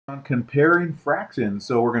On comparing fractions.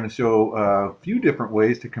 So we're going to show a few different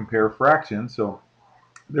ways to compare fractions. So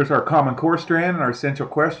there's our common core strand, and our essential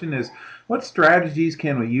question is, what strategies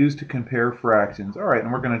can we use to compare fractions? All right,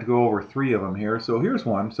 and we're going to go over three of them here. So here's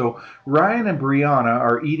one. So Ryan and Brianna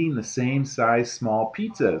are eating the same size small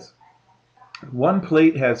pizzas. One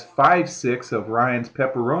plate has 5/6 of Ryan's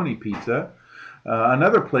pepperoni pizza.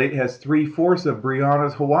 Another plate has 3/4 of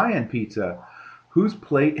Brianna's Hawaiian pizza. Whose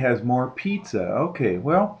plate has more pizza? Okay,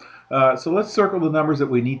 well, so let's circle the numbers that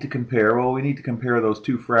we need to compare. Well, we need to compare those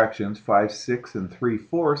two fractions, 5/6 and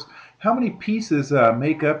 3/4. How many pieces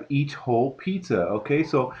make up each whole pizza? Okay,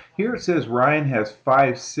 so here it says Ryan has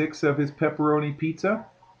 5/6 of his pepperoni pizza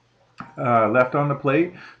left on the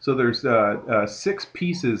plate. So there's 6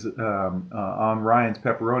 pieces on Ryan's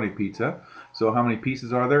pepperoni pizza. So how many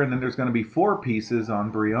pieces are there? And then there's going to be 4 pieces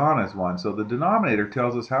on Brianna's one. So the denominator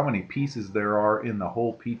tells us how many pieces there are in the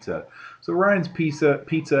whole pizza. So Ryan's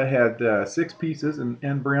pizza had 6 pieces,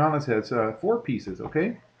 and Brianna's has 4 pieces.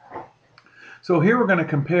 Okay. So here we're going to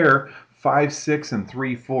compare 5/6 and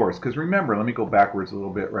 3/4. Because remember, let me go backwards a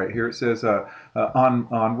little bit right here. It says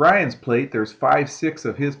on Ryan's plate there's 5/6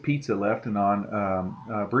 of his pizza left, and on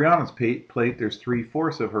Brianna's plate there's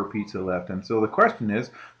 3/4 of her pizza left. And so the question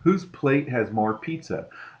is, whose plate has more pizza?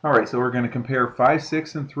 All right, so we're going to compare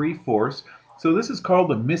 5/6 and 3/4. So this is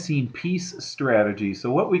called the missing piece strategy.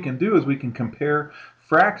 So what we can do is we can compare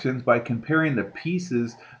fractions by comparing the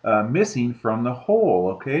pieces missing from the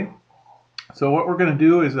whole. Okay. So what we're going to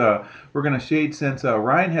do is we're going to shade, since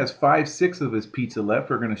Ryan has 5/6 of his pizza left,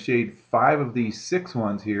 we're going to shade 5 of these 6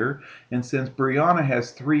 ones here. And since Brianna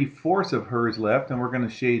has 3/4 of hers left, and we're going to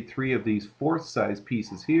shade 3 of these 4th size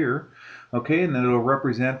pieces here. Okay, and then it'll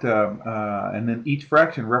represent, and then each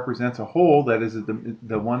fraction represents a whole that is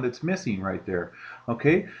the one that's missing right there.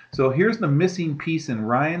 Okay, so here's the missing piece in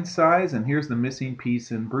Ryan's size, and here's the missing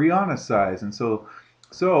piece in Brianna's size. And so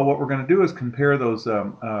what we're going to do is compare those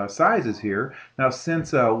sizes here. Now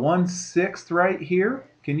since 1/6 right here,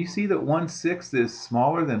 can you see that 1/6 is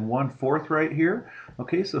smaller than 1/4 right here?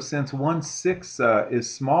 Okay, so since 1/6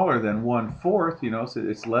 is smaller than 1/4, you know, so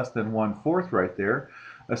it's less than 1/4 right there.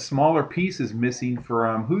 A smaller piece is missing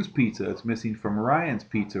from whose pizza? It's missing from Ryan's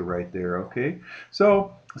pizza right there. Okay,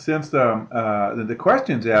 so since the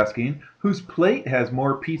question's asking whose plate has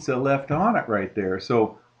more pizza left on it right there,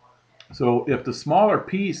 so if the smaller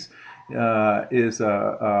piece is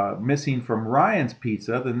missing from Ryan's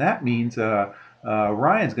pizza, then that means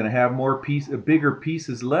Ryan's going to have bigger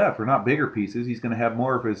pieces left, or not bigger pieces. He's going to have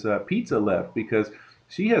more of his pizza left because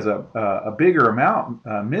she has a bigger amount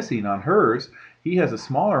missing on hers. He has a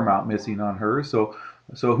smaller amount missing on hers.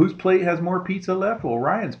 So whose plate has more pizza left? Well,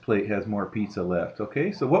 Ryan's plate has more pizza left.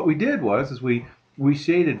 Okay, so what we did is we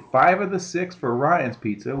shaded 5 of the 6 for Ryan's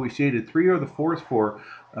pizza. We shaded 3 of the 4 for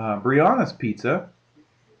Brianna's pizza,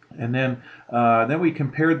 and then we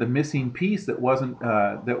compared the missing piece that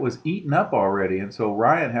was eaten up already. And so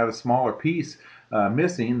Ryan had a smaller piece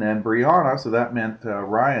missing than Brianna, so that meant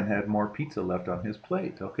Ryan had more pizza left on his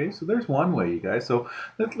plate. Okay, so there's one way, you guys. So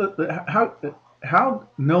how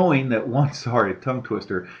knowing that sorry, tongue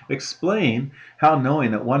twister, explain how knowing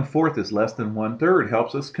that 1/4 is less than 1/3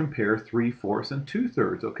 helps us compare 3/4 and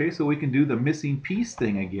 2/3. Okay, so we can do the missing piece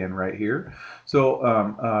thing again right here. So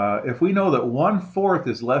if we know that 1/4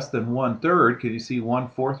 is less than 1/3, can you see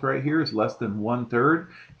 1/4 right here is less than 1/3?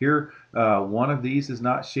 Here, one of these is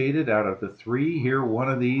not shaded out of the 3. Here, one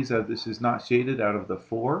of these, this is not shaded out of the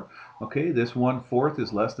 4. Okay, this 1/4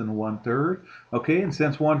 is less than 1/3. Okay, and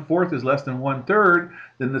since 1/4 is less than 1/3,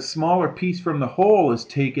 then the smaller piece from the whole is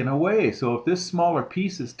taken away. So if this smaller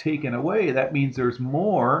piece is taken away, that means there's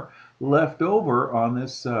more left over on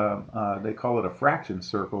this, they call it a fraction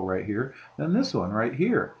circle right here, than this one right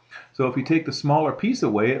here. So if you take the smaller piece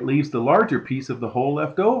away, it leaves the larger piece of the whole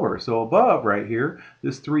left over. So above right here,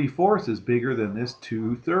 this 3/4 is bigger than this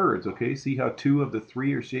 2/3. Okay, see how 2 of the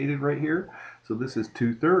 3 are shaded right here? So this is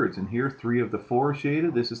 2/3, and here 3 of the 4 are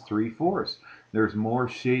shaded. This is 3/4. There's more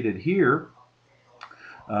shaded here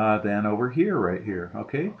than over here right here.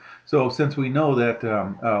 Okay, so since we know that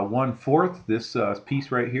 1/4, this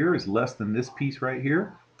piece right here is less than this piece right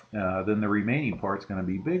here, then the remaining part's going to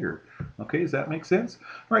be bigger. Okay, does that make sense?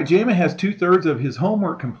 All right, Jamin has 2/3 of his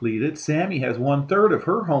homework completed. Sammy has 1/3 of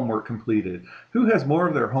her homework completed. Who has more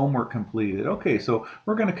of their homework completed? Okay, so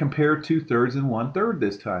we're going to compare 2/3 and 1/3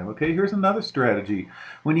 this time. Okay, here's another strategy.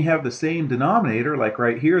 When you have the same denominator, like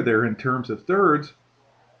right here, they're in terms of thirds.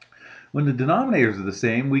 When the denominators are the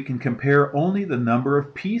same, we can compare only the number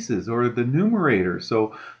of pieces, or the numerators.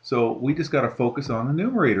 So we just got to focus on the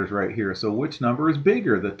numerators right here. So which number is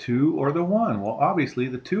bigger, the 2 or the 1? Well, obviously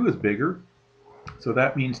the 2 is bigger. So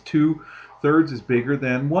that means 2/3 is bigger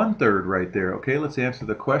than 1/3 right there. Okay, let's answer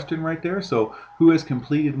the question right there. So who has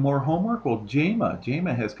completed more homework? Well,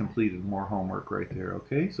 Jama has completed more homework right there.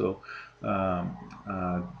 Okay, so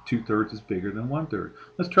 2/3 is bigger than 1/3.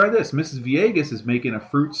 Let's try this. Mrs. Villegas is making a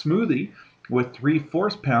fruit smoothie with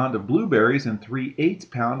 3/4 pound of blueberries and 3/8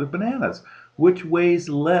 pound of bananas. Which weighs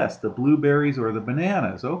less, the blueberries or the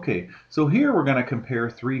bananas? Okay, so here we're going to compare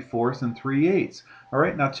 3/4 and 3/8. All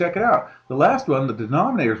right, now check it out. The last one, the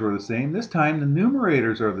denominators were the same. This time the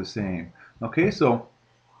numerators are the same. Okay, so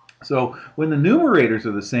when the numerators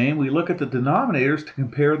are the same, we look at the denominators to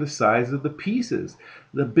compare the size of the pieces.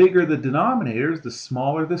 The bigger the denominators, the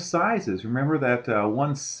smaller the sizes. Remember that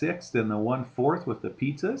 1/6 and the 1/4 with the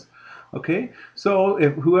pizzas? Okay, so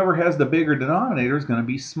if whoever has the bigger denominator is going to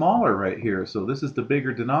be smaller right here. So this is the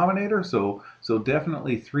bigger denominator, so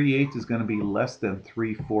definitely 3/8 is going to be less than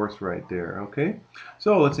 3/4 right there. Okay,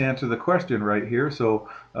 so let's answer the question right here. So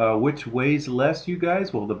which weighs less, you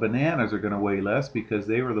guys? Well, the bananas are going to weigh less because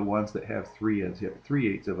they were the ones that have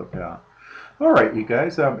 3/8 of a pound. All right, you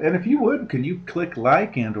guys, and if you would, can you click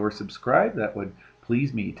like and or subscribe? That would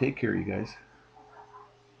please me. Take care, you guys.